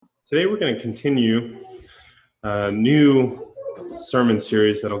Today we're going to continue a new sermon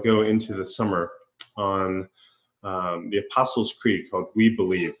series that'll go into the summer on the Apostles' Creed called We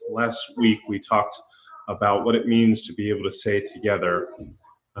Believe. Last week we talked about what it means to be able to say together,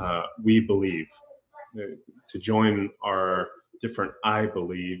 we believe, to join our different I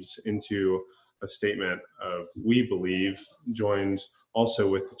believes into a statement of we believe, joined also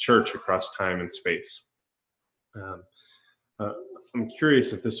with the church across time and space. I'm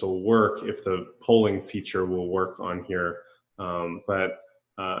curious if this will work, if the polling feature will work on here. But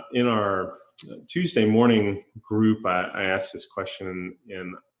in our Tuesday morning group, I asked this question,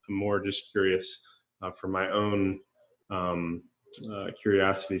 and I'm more just curious for my own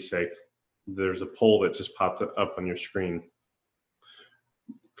curiosity's sake. There's a poll that just popped up on your screen.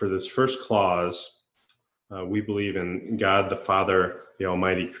 For this first clause, we believe in God the Father, the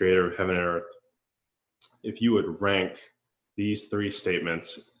Almighty Creator of heaven and earth. If you would rank these three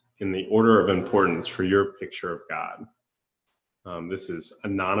statements in the order of importance for your picture of God. This is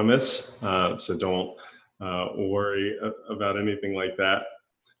anonymous, so don't worry about anything like that.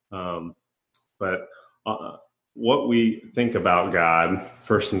 But what we think about God,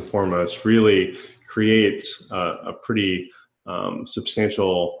 first and foremost, really creates a pretty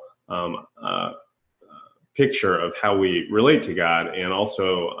substantial picture of how we relate to God, and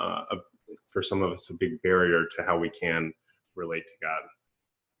also for some of us, a big barrier to how we can relate to God.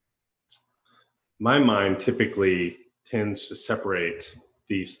 My mind typically tends to separate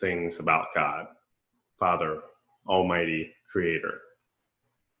these things about God, Father, Almighty, Creator.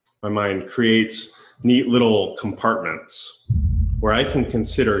 My mind creates neat little compartments where I can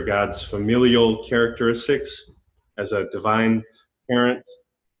consider God's familial characteristics as a divine parent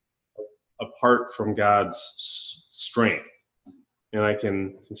apart from God's strength. And I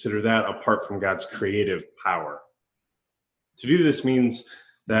can consider that apart from God's creative power. To do this means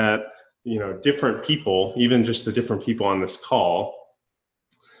that, different people, even just the different people on this call,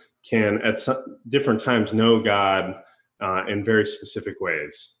 can at different times know God in very specific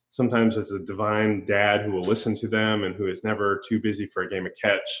ways. Sometimes as a divine dad who will listen to them and who is never too busy for a game of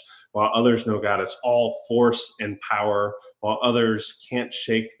catch, while others know God as all force and power, while others can't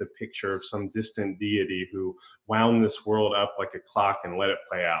shake the picture of some distant deity who wound this world up like a clock and let it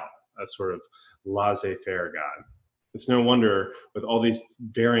play out, a sort of laissez-faire God. It's no wonder, with all these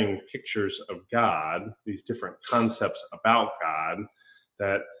varying pictures of God, these different concepts about God,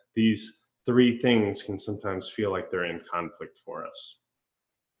 that these three things can sometimes feel like they're in conflict for us.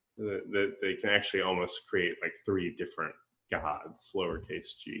 That they can actually almost create like three different gods, lowercase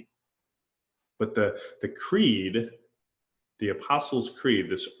g. But the creed, the Apostles' Creed,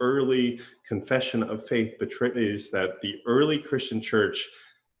 this early confession of faith, betrays that the early Christian church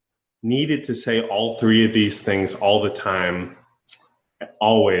needed to say all three of these things all the time,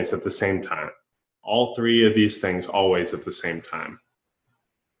 always at the same time. All three of these things always at the same time.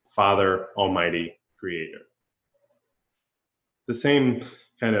 Father, Almighty, Creator. The same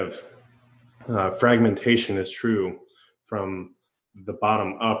kind of fragmentation is true from the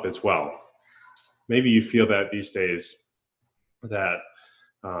bottom up as well. Maybe you feel that these days, that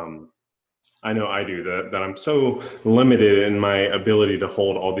I know I do, that I'm so limited in my ability to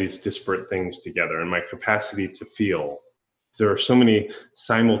hold all these disparate things together and my capacity to feel. There are so many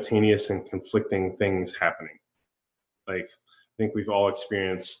simultaneous and conflicting things happening. Like, I think we've all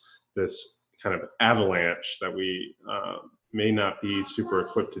experienced this kind of avalanche that we may not be super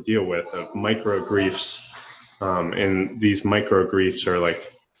equipped to deal with, of micro griefs. And these micro griefs are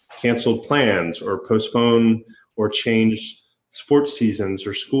like canceled plans or postponed or changed sports seasons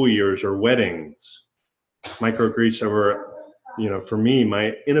or school years or weddings. Micro griefs over, for me,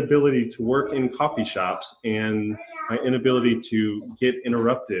 my inability to work in coffee shops and my inability to get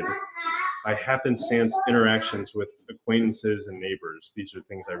interrupted by happenstance interactions with acquaintances and neighbors. These are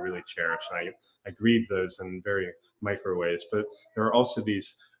things I really cherish, and I grieve those in very micro ways. But there are also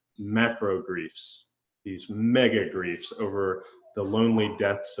these macro griefs, these mega griefs over the lonely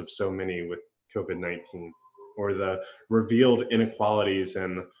deaths of so many with COVID-19, or the revealed inequalities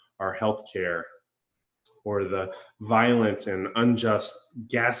in our healthcare, or the violent and unjust,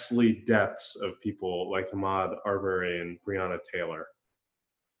 ghastly deaths of people like Ahmaud Arbery and Breonna Taylor.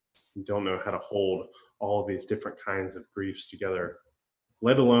 You don't know how to hold all these different kinds of griefs together,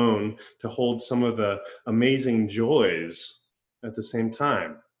 let alone to hold some of the amazing joys at the same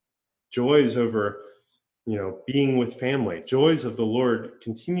time. Joys over, being with family, joys of the Lord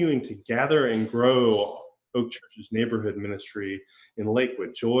continuing to gather and grow Oak Church's neighborhood ministry in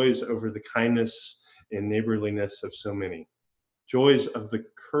Lakewood, joys over the kindness and neighborliness of so many, joys of the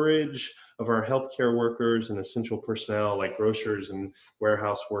courage of our healthcare workers and essential personnel like grocers and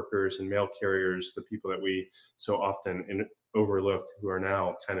warehouse workers and mail carriers, the people that we so often overlook who are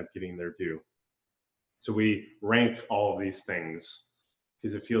now kind of getting their due. So we rank all of these things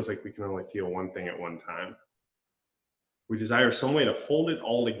because it feels like we can only feel one thing at one time. We desire some way to hold it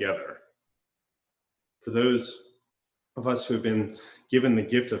all together. For those of us who have been given the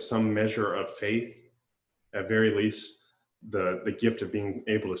gift of some measure of faith, at very least the gift of being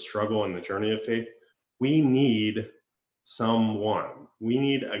able to struggle in the journey of faith, we need someone. We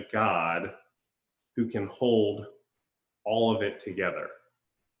need a God who can hold all of it together.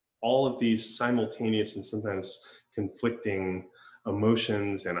 All of these simultaneous and sometimes conflicting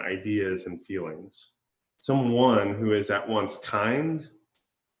emotions and ideas and feelings. Someone who is at once kind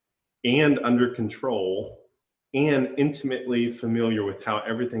and under control and intimately familiar with how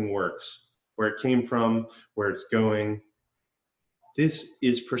everything works, where it came from, where it's going. This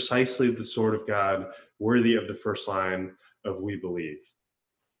is precisely the sort of God worthy of the first line of "We Believe,"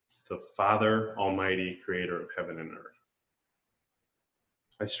 the Father Almighty, creator of heaven and earth.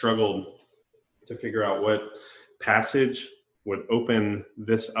 I struggled to figure out what passage would open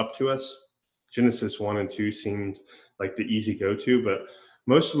this up to us. Genesis 1 and 2 seemed like the easy go-to, but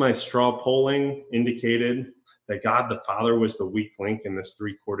most of my straw polling indicated that God the Father was the weak link in this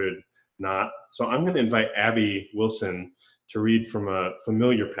three-chorded knot. So I'm going to invite Abby Wilson to read from a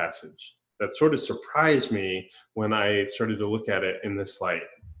familiar passage that sort of surprised me when I started to look at it in this light.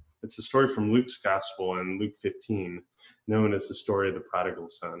 It's a story from Luke's Gospel in Luke 15, known as the story of the prodigal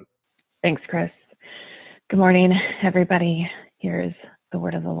son. Thanks, Chris. Good morning, everybody. Here's the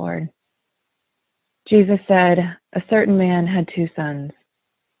word of the Lord. Jesus said, "A certain man had 2 sons.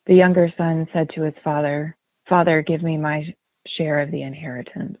 The younger son said to his father, 'Father, give me my share of the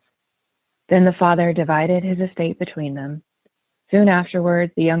inheritance.' Then the father divided his estate between them. Soon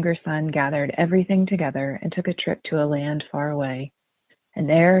afterward, the younger son gathered everything together and took a trip to a land far away. And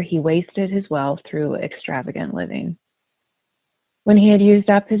there he wasted his wealth through extravagant living. When he had used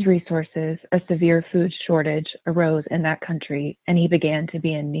up his resources, a severe food shortage arose in that country, and he began to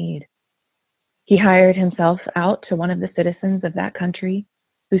be in need. He hired himself out to one of the citizens of that country,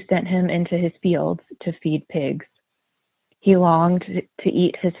 who sent him into his fields to feed pigs. He longed to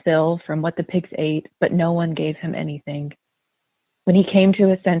eat his fill from what the pigs ate, but no one gave him anything. When he came to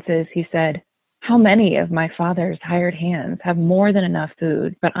his senses, he said, 'How many of my father's hired hands have more than enough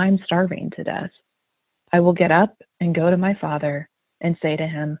food, but I'm starving to death? I will get up and go to my father and say to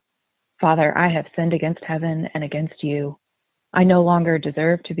him, Father, I have sinned against heaven and against you. I no longer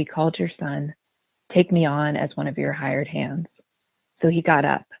deserve to be called your son. Take me on as one of your hired hands.' So he got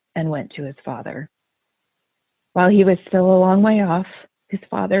up and went to his father. While he was still a long way off, his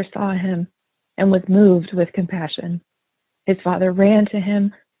father saw him and was moved with compassion. His father ran to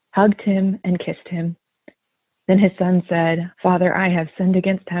him, hugged him, and kissed him. Then his son said, 'Father, I have sinned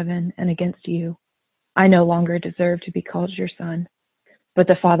against heaven and against you. I no longer deserve to be called your son.' But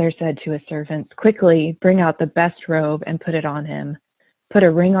the father said to his servants, 'Quickly, bring out the best robe and put it on him. Put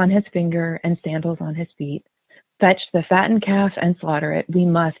a ring on his finger and sandals on his feet. Fetch the fattened calf and slaughter it. We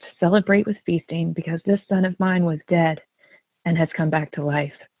must celebrate with feasting, because this son of mine was dead and has come back to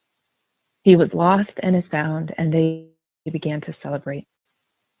life. He was lost and is found,' and they began to celebrate.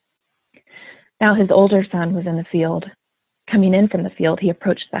 Now his older son was in the field. Coming in from the field, he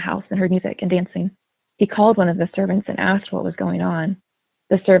approached the house and heard music and dancing. He called one of the servants and asked what was going on.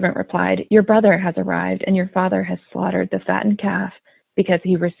 The servant replied, 'Your brother has arrived, and your father has slaughtered the fattened calf because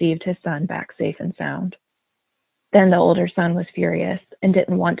he received his son back safe and sound.' Then the older son was furious and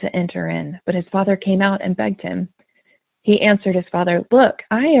didn't want to enter in, but his father came out and begged him. He answered his father, 'Look,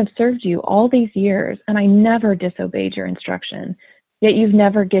 I have served you all these years, and I never disobeyed your instruction. Yet you've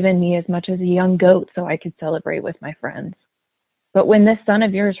never given me as much as a young goat so I could celebrate with my friends. But when this son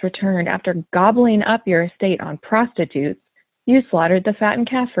of yours returned after gobbling up your estate on prostitutes, you slaughtered the fattened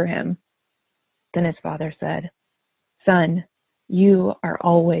calf for him.' Then his father said, 'Son, you are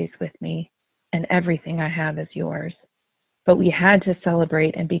always with me, and everything I have is yours. But we had to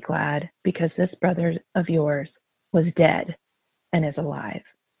celebrate and be glad, because this brother of yours was dead and is alive.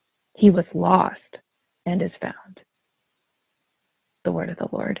 He was lost and is found.'" The word of the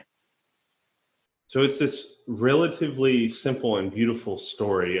Lord. So it's this relatively simple and beautiful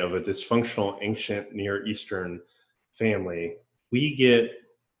story of a dysfunctional ancient Near Eastern family. We get,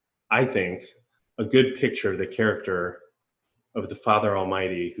 I think, a good picture of the character of the Father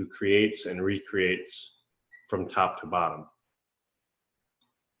Almighty, who creates and recreates from top to bottom.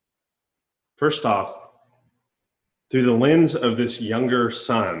 First off, through the lens of this younger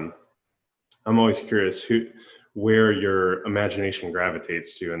son, I'm always curious, where your imagination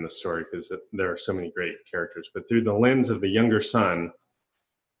gravitates to in the story, because there are so many great characters. But through the lens of the younger son,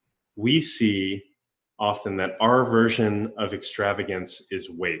 we see often that our version of extravagance is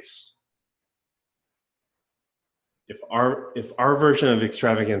waste. If our version of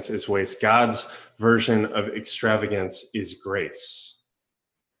extravagance is waste, God's version of extravagance is grace.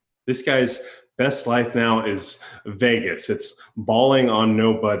 This guy's best life now is Vegas. It's balling on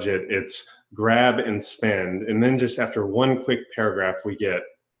no budget. It's grab and spend. And then just after one quick paragraph, we get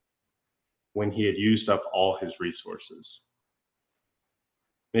when he had used up all his resources.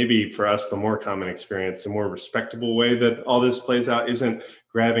 Maybe for us, the more common experience, the more respectable way that all this plays out isn't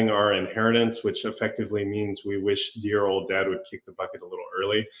grabbing our inheritance, which effectively means we wish dear old dad would kick the bucket a little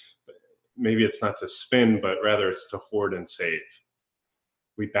early. But maybe it's not to spend, but rather it's to hoard and save.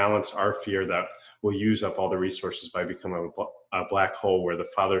 We balance our fear that we'll use up all the resources by becoming a black hole where the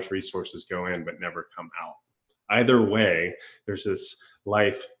Father's resources go in but never come out. Either way, there's this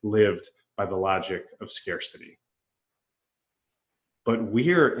life lived by the logic of scarcity. But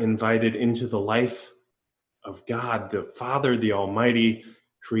we're invited into the life of God, the Father, the Almighty,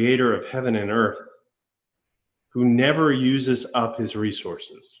 creator of heaven and earth, who never uses up his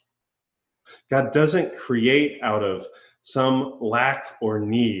resources. God doesn't create out of some lack or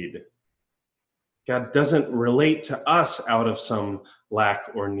need. God doesn't relate to us out of some lack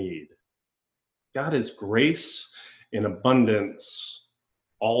or need. God is grace in abundance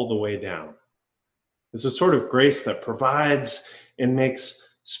all the way down. It's a sort of grace that provides and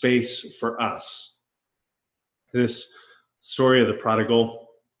makes space for us. This story of the prodigal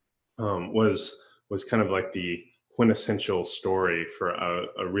was kind of like the quintessential story for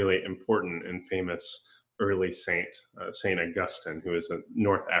a really important and famous early saint, Saint Augustine, who is a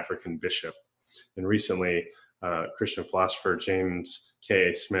North African bishop. And recently, Christian philosopher James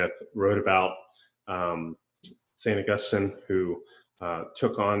K. Smith wrote about Saint Augustine, who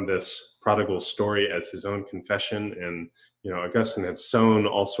took on this prodigal story as his own confession. And, Augustine had sown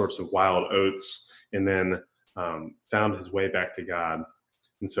all sorts of wild oats and then found his way back to God.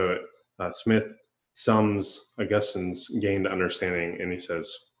 And so Smith sums Augustine's gained understanding, and he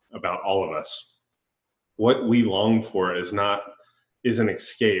says about all of us, what we long for is an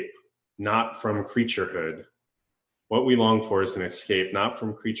escape, not from creaturehood. What we long for is an escape, not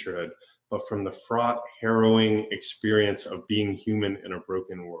from creaturehood, but from the fraught, harrowing experience of being human in a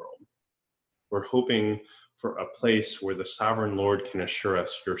broken world. We're hoping for a place where the sovereign Lord can assure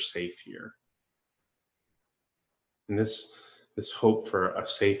us you're safe here. And this hope for a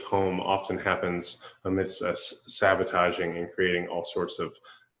safe home often happens amidst us sabotaging and creating all sorts of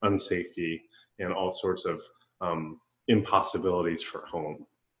unsafety and all sorts of impossibilities for home.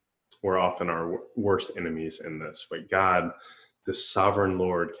 We're often our worst enemies in this, but God, the sovereign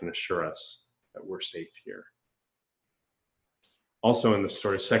Lord, can assure us that we're safe here. Also in the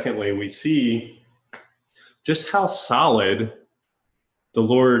story, secondly, we see just how solid the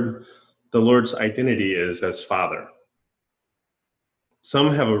Lord's identity is as Father.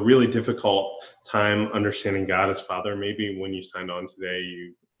 Some have a really difficult time understanding God as Father. Maybe when you signed on today,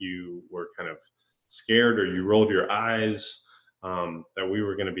 you were kind of scared or you rolled your eyes that we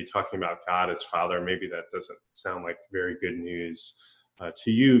were going to be talking about God as Father. Maybe that doesn't sound like very good news to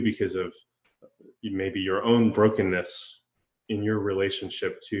you because of maybe your own brokenness in your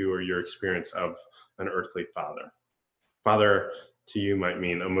relationship to or your experience of an earthly father. Father to you might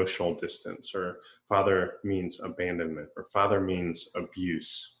mean emotional distance, or father means abandonment, or father means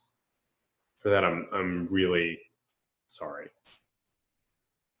abuse. For that, I'm really sorry.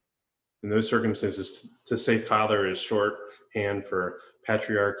 In those circumstances, to say father is shorthand for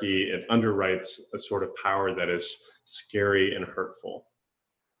patriarchy. It underwrites a sort of power that is scary and hurtful.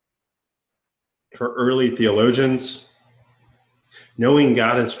 For early theologians, knowing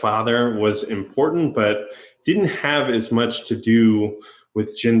God as Father was important, but didn't have as much to do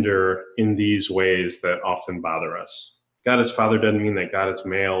with gender in these ways that often bother us. God as Father doesn't mean that God is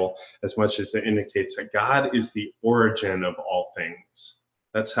male as much as it indicates that God is the origin of all things.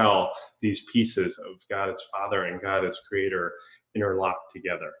 That's how these pieces of God as Father and God as Creator interlock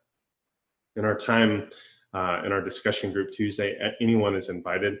together. In our time, in our discussion group Tuesday, anyone is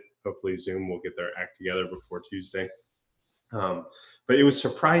invited. Hopefully Zoom will get their act together before Tuesday. But it was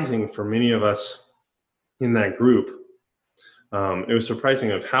surprising for many of us in that group. It was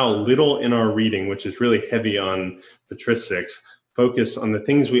surprising of how little in our reading, which is really heavy on patristics, focused on the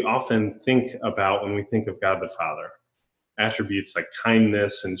things we often think about when we think of God the Father. Attributes like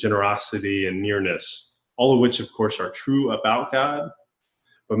kindness and generosity and nearness, all of which, of course, are true about God,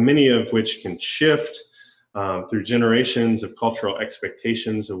 but many of which can shift through generations of cultural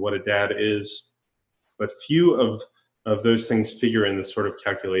expectations of what a dad is. But few of those things figure in this sort of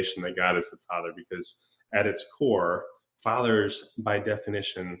calculation that God is the Father, because at its core, fathers, by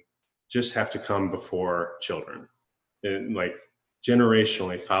definition, just have to come before children. And like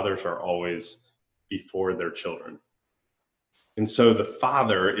generationally, fathers are always before their children. And so the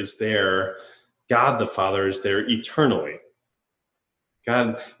Father is there, God the Father is there eternally.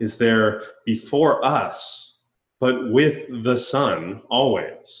 God is there before us, but with the Son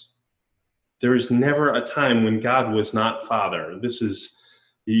always. There is never a time when God was not Father.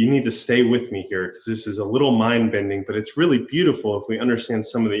 You need to stay with me here, because this is a little mind-bending, but it's really beautiful if we understand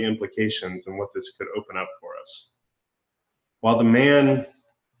some of the implications and what this could open up for us. While the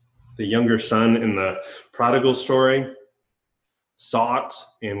younger son in the prodigal story, sought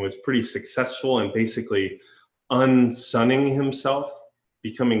and was pretty successful in basically unsonning himself,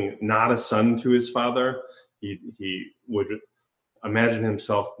 becoming not a son to his father, he would imagine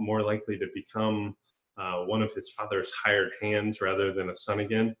himself more likely to become one of his father's hired hands rather than a son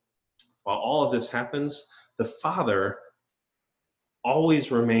again. While all of this happens, the Father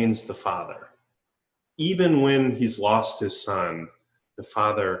always remains the Father. Even when he's lost his son, the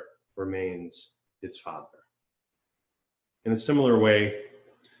Father remains his Father. In a similar way,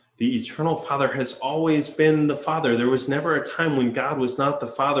 the eternal Father has always been the Father. There was never a time when God was not the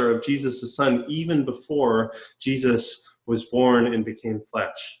Father of Jesus the Son, even before Jesus was born and became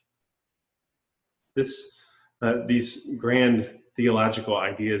flesh. These grand theological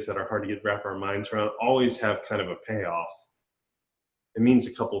ideas that are hard to wrap our minds around always have kind of a payoff. It means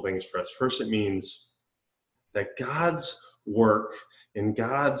a couple things for us. First, it means that God's work in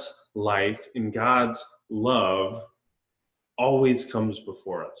God's life, in God's love, always comes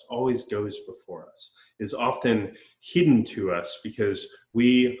before us, always goes before us, is often hidden to us because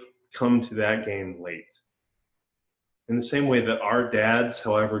we come to that game late. In the same way that our dads,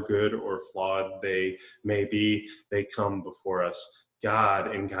 however good or flawed they may be, they come before us.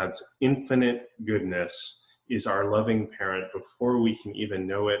 God, in God's infinite goodness, is our loving parent before we can even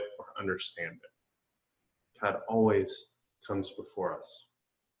know it or understand it. God always comes before us.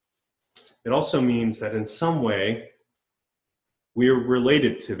 It also means that in some way, we're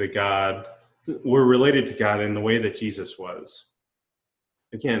related to God in the way that Jesus was.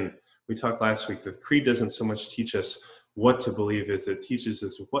 Again, we talked last week that the Creed doesn't so much teach us what to believe as it teaches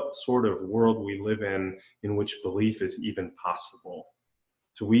us what sort of world we live in which belief is even possible.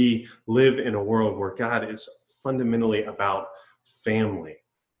 So we live in a world where God is fundamentally about family,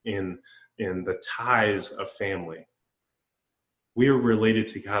 in the ties of family. We are related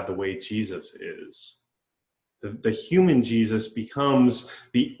to God the way Jesus is. The human Jesus becomes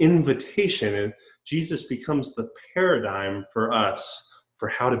the invitation, and Jesus becomes the paradigm for us for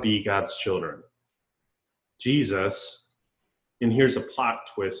how to be God's children. Jesus, and here's a plot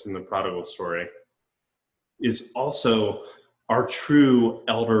twist in the prodigal story, is also our true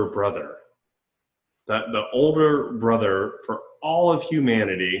elder brother. The older brother for all of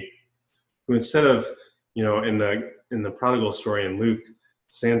humanity, who instead of, in the prodigal story in Luke,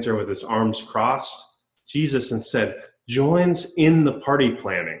 stands there with his arms crossed, Jesus instead joins in the party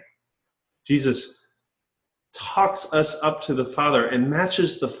planning. Jesus talks us up to the Father and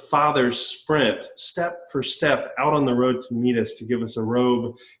matches the Father's sprint step for step out on the road to meet us, to give us a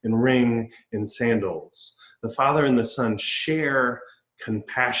robe and ring and sandals. The Father and the Son share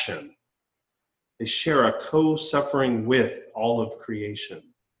compassion. They share a co-suffering with all of creation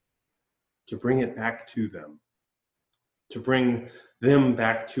to bring it back to them, to bring them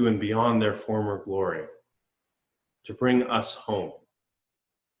back to and beyond their former glory, to bring us home.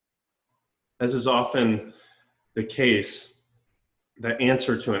 As is often the case, the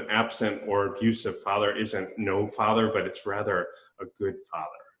answer to an absent or abusive father isn't no father, but it's rather a good father.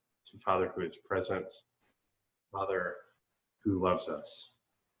 It's a father who is present, a father who loves us.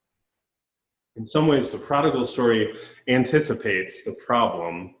 In some ways, the prodigal story anticipates the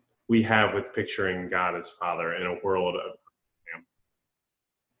problem we have with picturing God as Father in a world of family.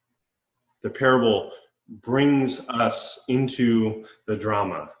 The parable brings us into the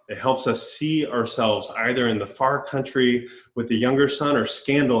drama. It helps us see ourselves either in the far country with the younger son or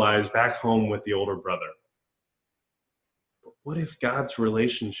scandalized back home with the older brother. But what if God's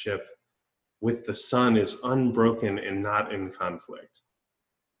relationship with the son is unbroken and not in conflict?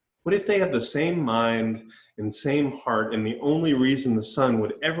 What if they have the same mind and same heart, and the only reason the son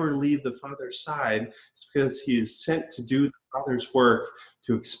would ever leave the father's side is because he is sent to do the father's work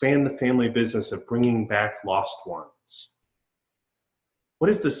to expand the family business of bringing back lost ones? What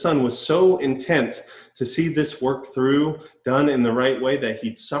if the Son was so intent to see this work through, done in the right way, that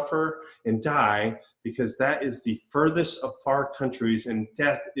he'd suffer and die, because that is the furthest of far countries, and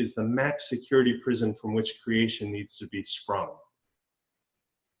death is the max security prison from which creation needs to be sprung?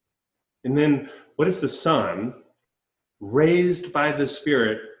 And then what if the Son, raised by the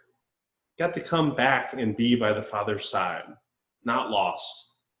Spirit, got to come back and be by the Father's side, not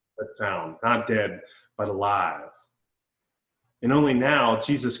lost, but found, not dead, but alive? And only now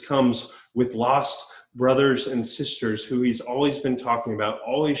Jesus comes with lost brothers and sisters who he's always been talking about,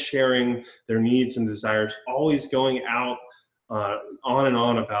 always sharing their needs and desires, always going out on and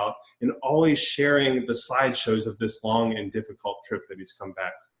on about, and always sharing the slideshows of this long and difficult trip that he's come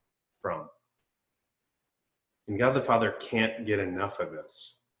back from. And God the Father can't get enough of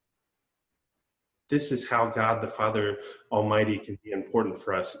this. This is how God the Father Almighty can be important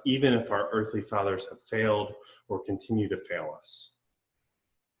for us, even if our earthly fathers have failed or continue to fail us.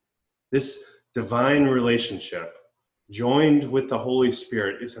 This divine relationship, joined with the Holy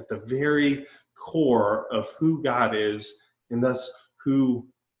Spirit, is at the very core of who God is, and thus who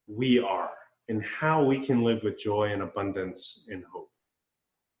we are, and how we can live with joy and abundance and hope.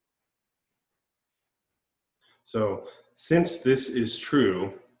 So, since this is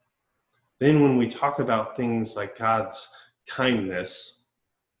true, then when we talk about things like God's kindness,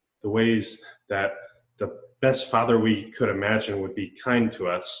 the ways that the best father we could imagine would be kind to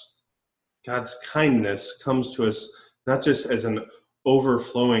us, God's kindness comes to us not just as an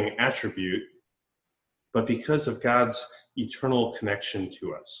overflowing attribute, but because of God's eternal connection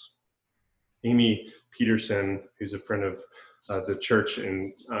to us. Amy Peterson, who's a friend of the church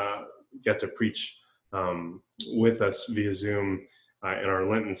and got to preach with us via Zoom in our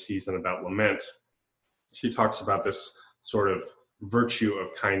Lenten season about lament, she talks about this sort of virtue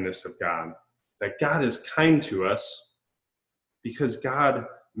of kindness of God, that God is kind to us because God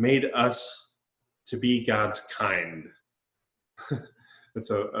made us to be God's kind.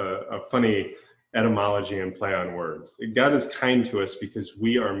 It's a funny etymology and play on words. God is kind to us because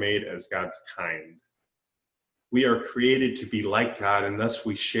we are made as God's kind. We are created to be like God, and thus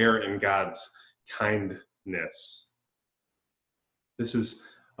we share in God's kindness. This is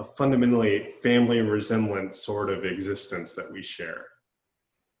a fundamentally family resemblance sort of existence that we share.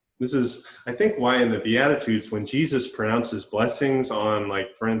 This is, I think, why in the Beatitudes, when Jesus pronounces blessings on,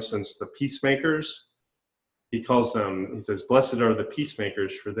 like, for instance, the peacemakers, he calls them, he says, "Blessed are the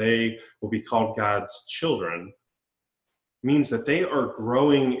peacemakers, for they will be called God's children," means that they are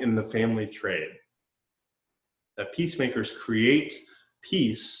growing in the family trade. That peacemakers create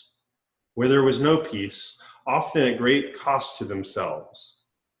peace where there was no peace, often at great cost to themselves.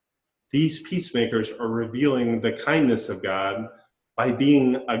 These peacemakers are revealing the kindness of God by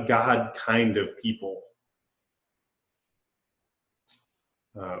being a God kind of people.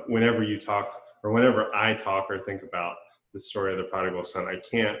 Whenever you talk, or whenever I talk or think about the story of the prodigal son, I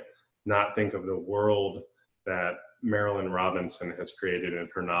can't not think of the world that Marilynne Robinson has created in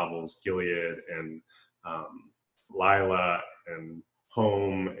her novels, Gilead and Lila and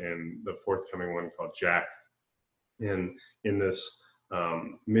Home, and the forthcoming one called Jack. And in this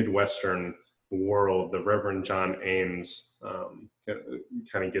Midwestern world, the Reverend John Ames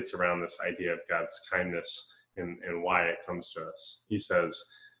kind of gets around this idea of God's kindness and why it comes to us. He says,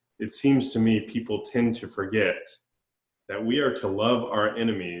 "It seems to me people tend to forget that we are to love our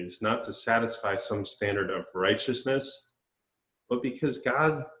enemies, not to satisfy some standard of righteousness, but because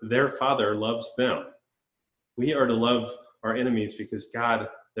God, their Father, loves them. We are to love our enemies because God,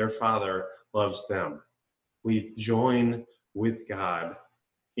 their Father, loves them." We join with God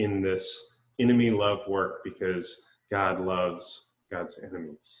in this enemy love work because God loves God's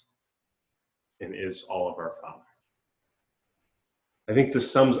enemies and is all of our Father. I think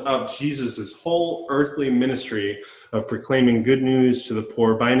this sums up Jesus' whole earthly ministry of proclaiming good news to the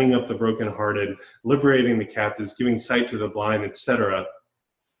poor, binding up the brokenhearted, liberating the captives, giving sight to the blind, etc.,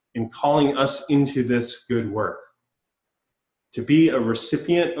 and calling us into this good work. To be a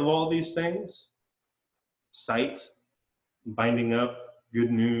recipient of all these things, sight, binding up,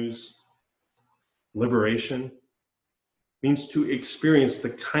 good news, liberation, means to experience the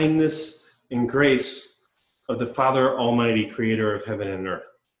kindness and grace of the Father Almighty, creator of heaven and earth.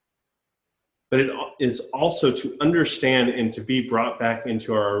 But it is also to understand and to be brought back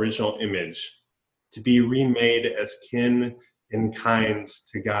into our original image, to be remade as kin and kind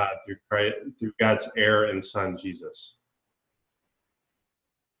to God through God's heir and Son, Jesus.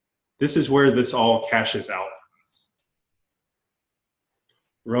 This is where this all cashes out.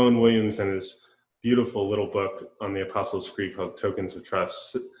 Rowan Williams, in his beautiful little book on the Apostles' Creed called Tokens of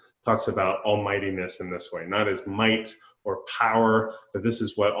Trust, talks about almightiness in this way, not as might or power, but this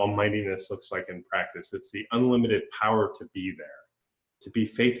is what almightiness looks like in practice. It's the unlimited power to be there, to be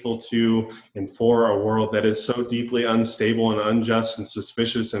faithful to and for a world that is so deeply unstable and unjust and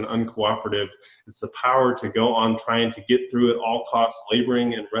suspicious and uncooperative. It's the power to go on trying to get through at all costs,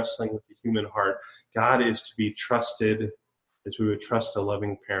 laboring and wrestling with the human heart. God is to be trusted as we would trust a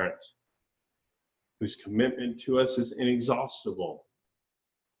loving parent whose commitment to us is inexhaustible.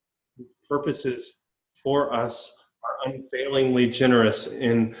 Purposes for us are unfailingly generous,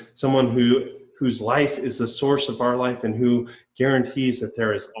 in someone whose life is the source of our life and who guarantees that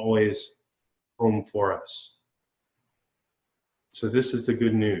there is always home for us. So this is the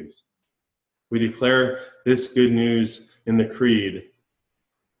good news. We declare this good news in the Creed.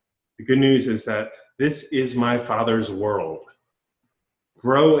 The good news is that this is my Father's world.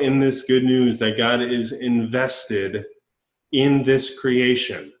 Grow in this good news that God is invested in this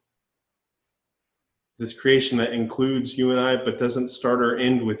creation. This creation that includes you and I, but doesn't start or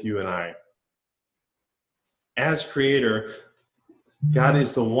end with you and I. As creator, God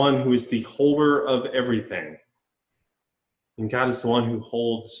is the one who is the holder of everything. And God is the one who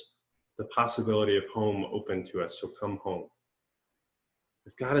holds the possibility of home open to us, so come home.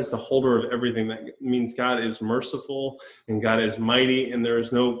 If God is the holder of everything, that means God is merciful and God is mighty, and there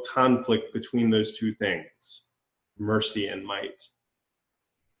is no conflict between those two things, mercy and might.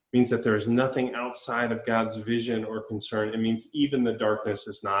 It means that there is nothing outside of God's vision or concern. It means even the darkness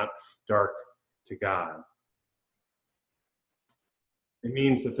is not dark to God. It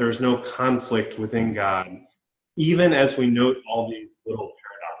means that there is no conflict within God, even as we note all these little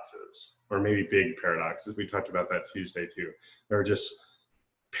paradoxes, or maybe big paradoxes. We talked about that Tuesday too. There are just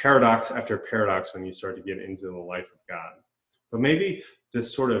paradox after paradox when you start to get into the life of God. But maybe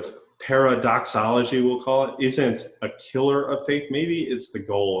this sort of paradoxology, we'll call it, isn't a killer of faith. Maybe it's the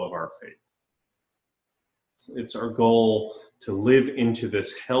goal of our faith. It's our goal to live into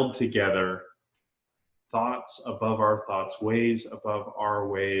this held together, thoughts above our thoughts, ways above our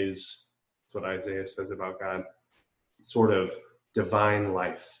ways. That's what Isaiah says about God. Sort of divine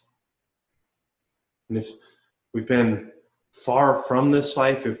life. And if we've been far from this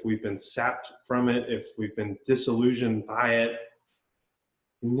life, if we've been sapped from it, if we've been disillusioned by it,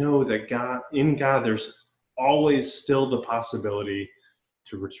 we know that in God, there's always still the possibility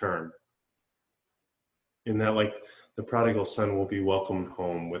to return. In that, like the prodigal son will be welcomed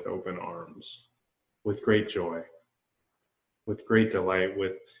home with open arms, with great joy, with great delight,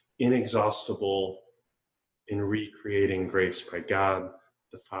 with inexhaustible and recreating grace by God,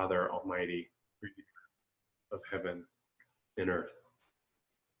 the Father Almighty, creator of heaven and earth.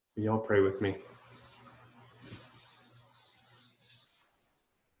 Will y'all pray with me?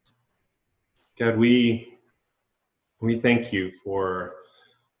 God, we thank you for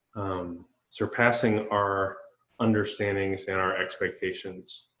surpassing our understandings and our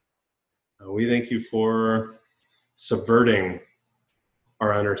expectations. We thank you for subverting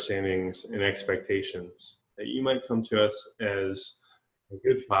our understandings and expectations, that you might come to us as a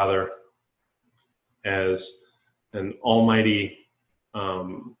good Father, as an almighty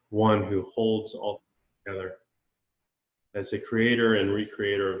one who holds all together, as the creator and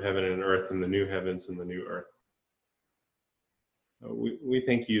recreator of heaven and earth and the new heavens and the new earth. We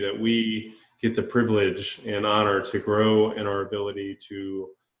thank you that we get the privilege and honor to grow in our ability to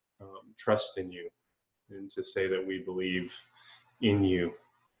trust in you, and to say that we believe in you,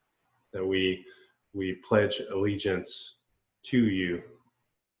 that we pledge allegiance to you.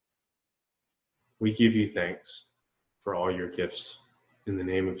 We give you thanks for all your gifts. In the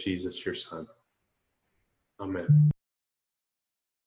name of Jesus, your Son. Amen.